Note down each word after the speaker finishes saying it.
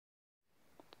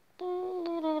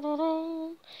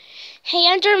Hey,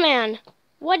 Enderman,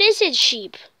 what is it,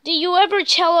 sheep? Did you ever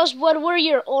tell us what were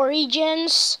your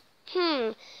origins?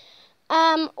 Well,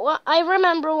 I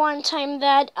remember one time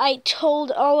that I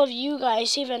told all of you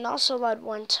guys, even Ocelot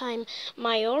one time,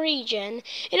 my origin.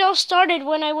 It all started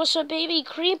when I was a baby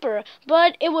creeper,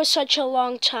 but it was such a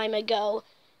long time ago.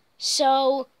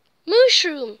 So,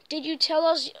 Mushroom, did you tell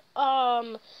us,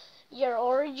 your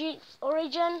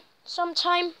origin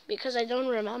sometime? Because I don't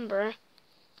remember.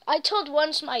 I told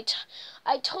my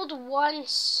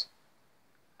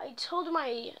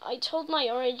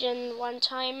origin one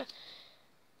time.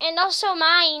 And also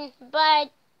mine, but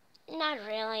not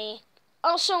really.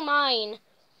 Also mine.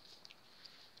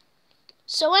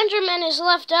 So Enderman is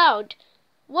left out.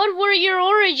 What were your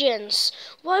origins?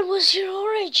 What was your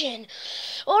origin?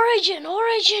 Origin.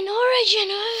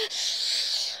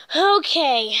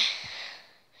 Okay.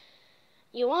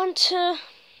 You want to?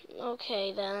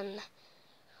 Okay then.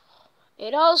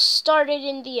 It all started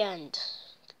in the end.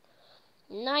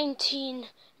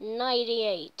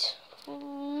 1998.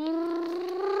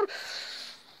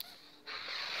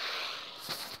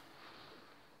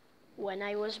 When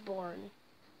I was born.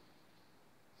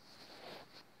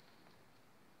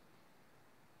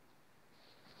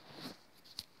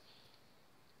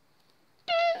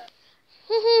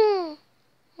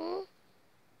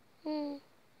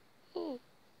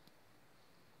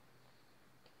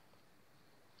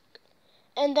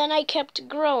 And then I kept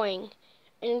growing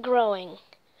and growing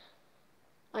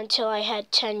until I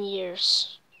had 10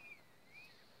 years.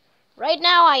 Right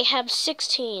now I have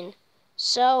 16,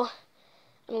 so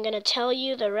I'm gonna tell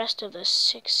you the rest of the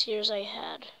 6 years I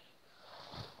had.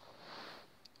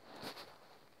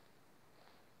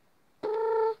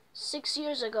 Six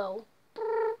years ago,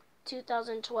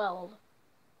 2012,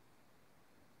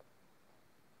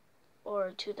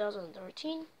 or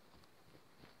 2013,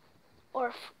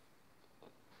 or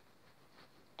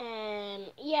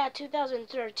yeah,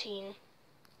 2013.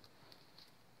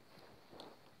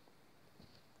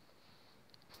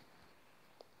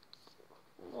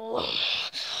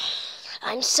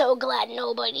 I'm so glad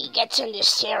nobody gets in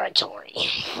this territory.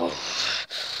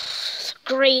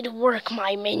 Great work,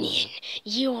 my minion.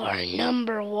 You are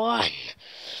 #1.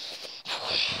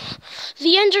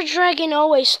 The Ender Dragon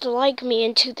always liked me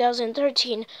in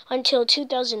 2013 until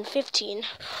 2015.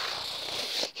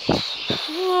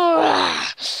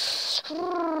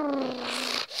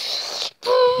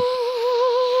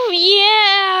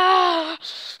 Yeah!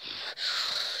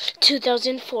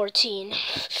 2014.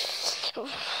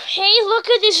 Hey, look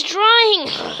at this drawing!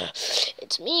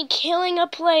 It's me killing a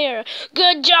player.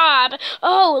 Good job!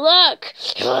 Oh, look!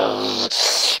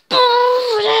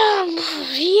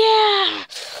 Yeah!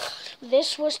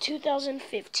 This was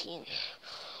 2015.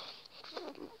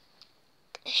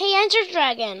 Hey, Ender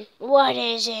Dragon. What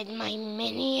is it, my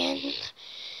minion?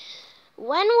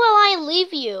 When will I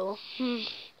leave you?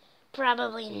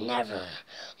 Probably never,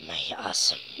 my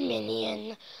awesome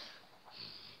minion.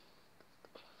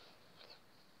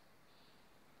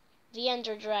 The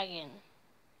Ender Dragon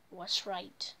was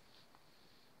right.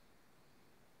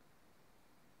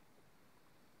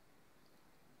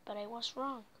 But I was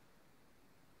wrong.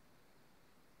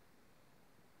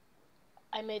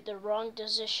 I made the wrong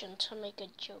decision to make a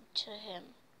joke to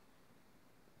him.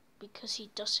 Because he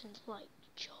doesn't like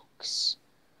jokes.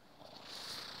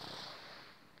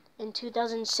 In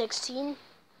 2016,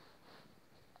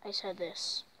 I said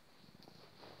this.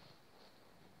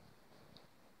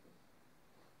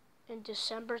 In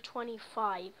December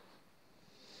 25,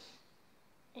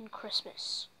 in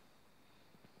Christmas.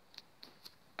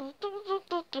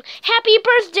 Happy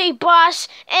birthday, boss!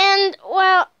 And,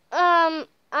 well,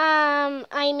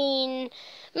 I mean,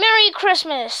 Merry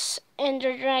Christmas,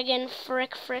 Ender Dragon,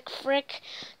 frick.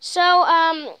 So,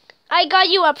 I got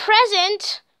you a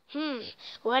present.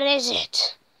 What is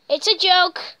it? It's a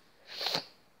joke.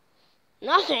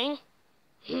 Nothing.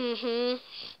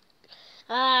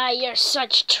 You're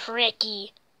such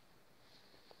tricky.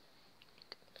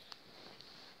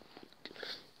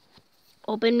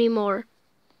 Open me more.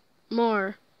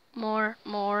 More.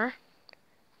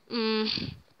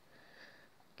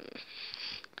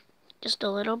 Just a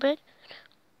little bit.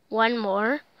 One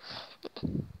more.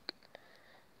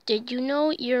 Did you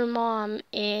know your mom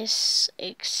is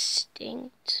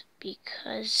extinct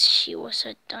because she was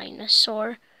a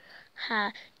dinosaur?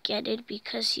 Get it?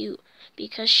 Because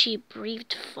she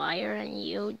breathed fire and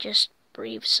you just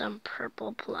breathed some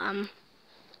purple plum.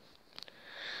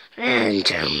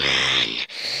 Enderman,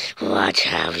 what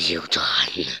have you done?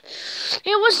 It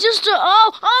was just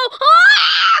a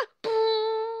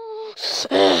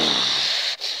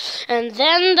And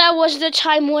then that was the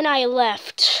time when I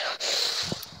left.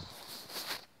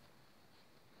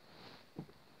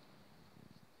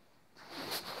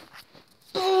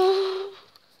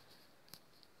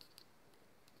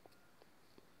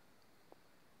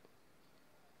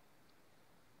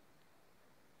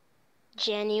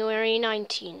 January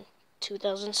 19,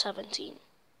 2017.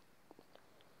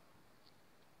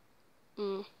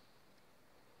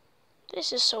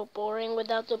 This is so boring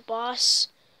without the boss.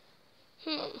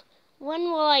 When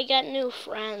will I get new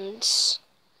friends?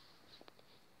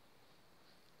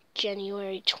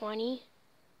 January 20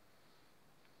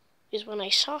 is when I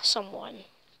saw someone.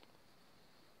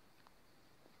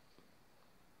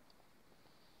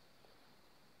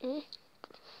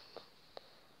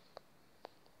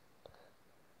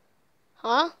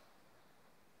 Huh?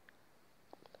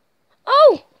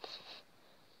 Oh!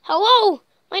 Hello!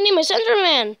 My name is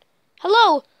Enderman.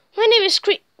 Hello! My name is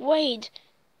Wait.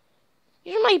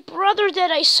 You're my brother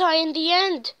that I saw in the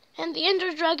end. And the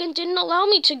Ender Dragon didn't allow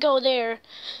me to go there.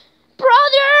 Brother!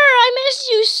 I miss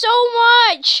you so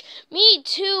much! Me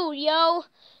too, yo.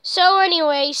 So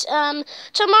anyways,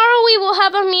 tomorrow we will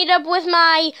have a meetup with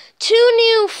my 2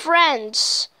 new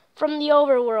friends from the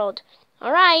overworld.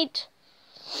 Alright.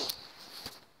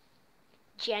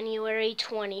 January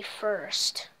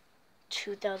 21st,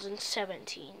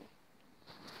 2017.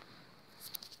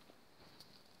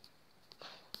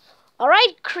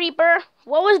 Alright, Creeper,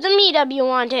 what was the meetup you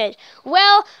wanted?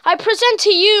 Well, I present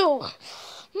to you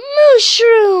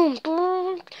mushroom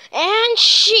and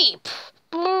sheep.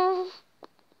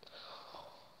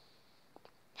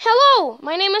 Hello,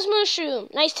 my name is Mushroom.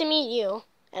 Nice to meet you.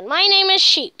 And my name is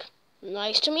Sheep.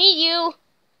 Nice to meet you.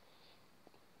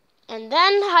 And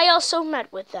then I also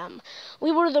met with them.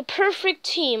 We were the perfect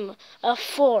team of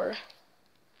 4.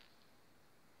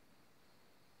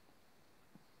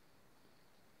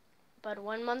 But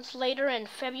 1 month later, on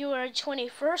February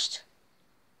 21st,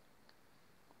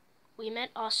 we met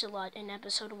Ocelot in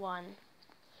episode 1.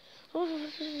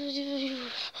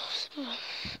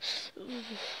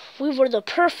 We were the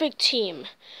perfect team.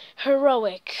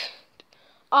 Heroic,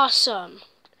 awesome,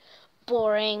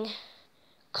 boring,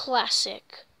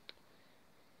 classic,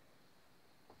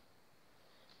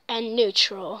 and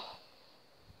neutral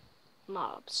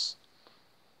mobs.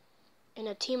 In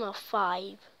a team of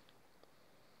 5,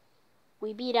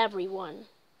 we beat everyone.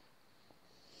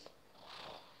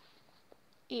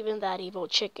 Even that evil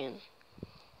chicken.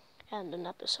 And in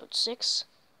episode 6,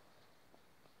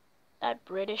 that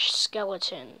British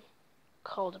skeleton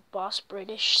called Boss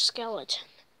British Skeleton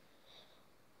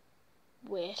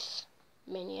with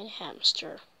Minion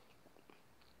Hamster.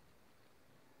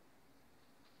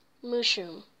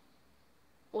 Mushroom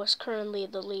was currently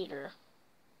the leader,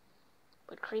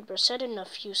 but Creeper said in a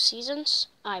few seasons,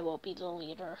 I will be the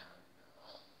leader.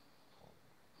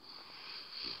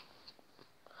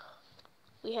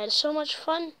 We had so much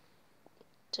fun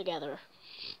together.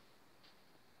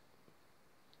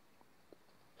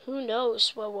 Who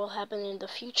knows what will happen in the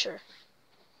future?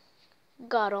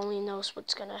 God only knows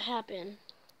what's gonna happen.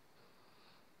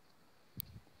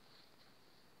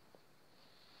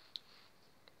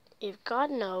 If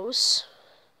God knows,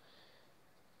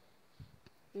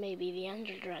 maybe the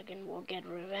Ender Dragon will get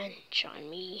revenge on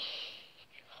me.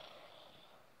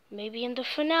 Maybe in the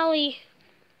finale,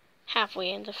 halfway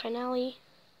in the finale,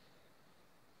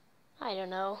 I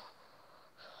don't know.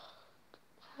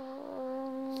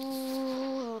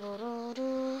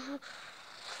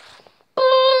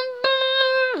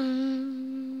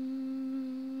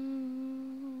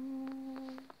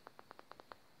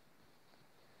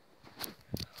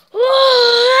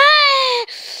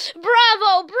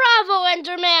 Bravo, bravo,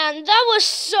 Enderman. That was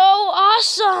so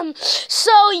awesome.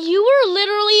 So you were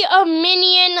literally a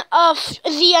minion of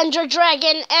the Ender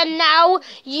Dragon, and now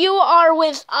you are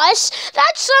with us?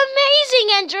 That's amazing,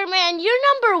 Enderman. You're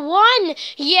number 1.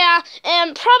 Yeah,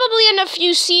 and probably in a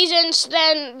few seasons,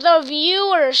 then the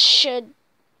viewers should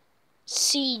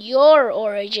see your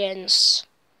origins.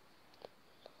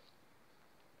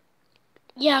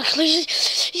 Yeah, please.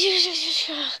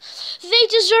 They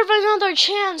deserve another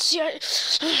chance.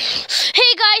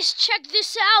 Hey guys, check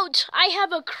this out. I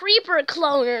have a creeper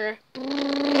cloner.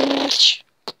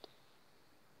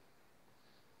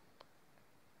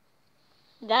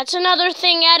 That's another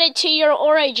thing added to your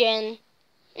origin.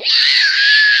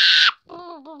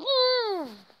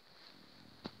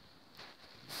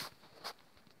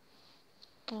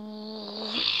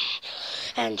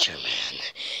 Enderman,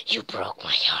 you broke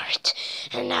my heart,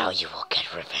 and now you will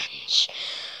get revenge.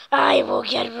 I will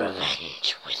get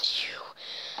revenge with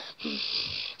you.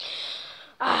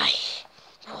 I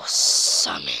will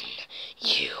summon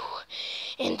you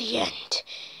in the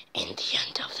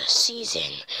end of the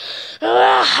season.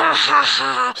 Ah, ha, ha,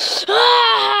 ha. Ah!